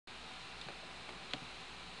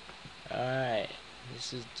Alright,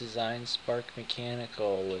 this is DesignSpark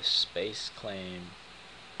Mechanical with spaceclaim,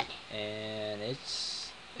 and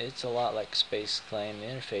it's a lot like spaceclaim. The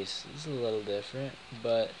interface is a little different,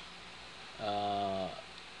 but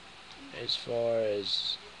as far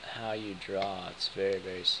as how you draw, it's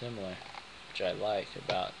very similar, which I like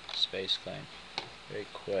about spaceclaim. Very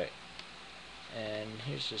quick. And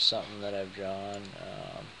here's just something that I've drawn.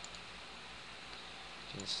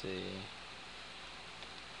 You can see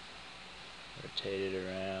rotate it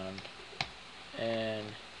around, and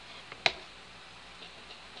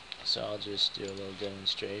so I'll just do a little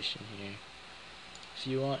demonstration here. If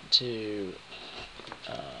you want to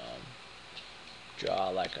draw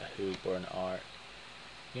like a hoop or an arc,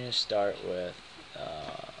 you're going to start with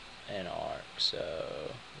an arc.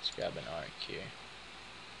 So let's grab an arc here,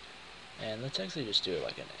 and let's actually just do it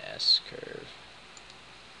like an S curve.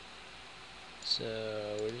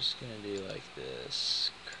 So we're just going to do like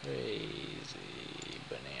this crazy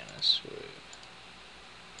banana swoop.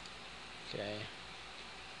 Okay.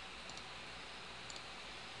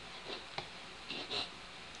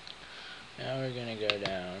 Now we're going to go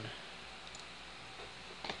down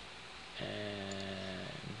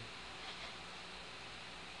and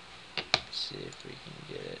see if we can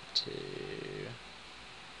get it to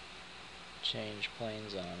change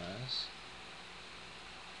planes on us.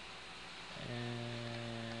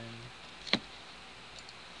 And how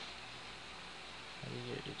do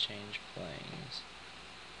you get it to change planes?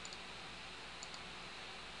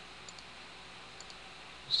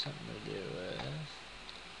 Something to do with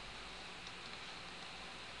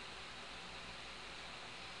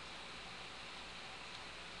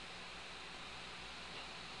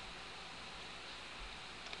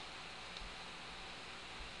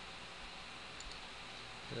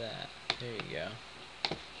that. There you go.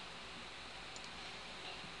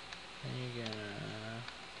 Then you're gonna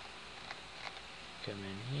come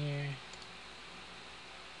in here.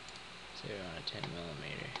 So you're on a 10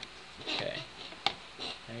 millimeter. Okay.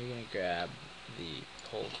 Now you're gonna grab the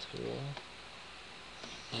pull tool.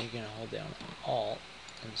 And you're gonna hold down Alt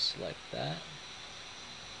and select that.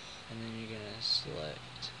 And then you're gonna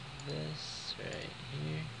select this right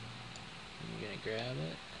here. And you're gonna grab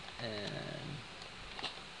it and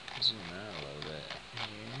zoom out a little bit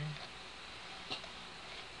here.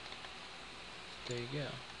 There you go.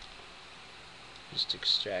 Just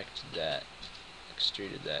extruded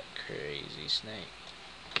that crazy snake.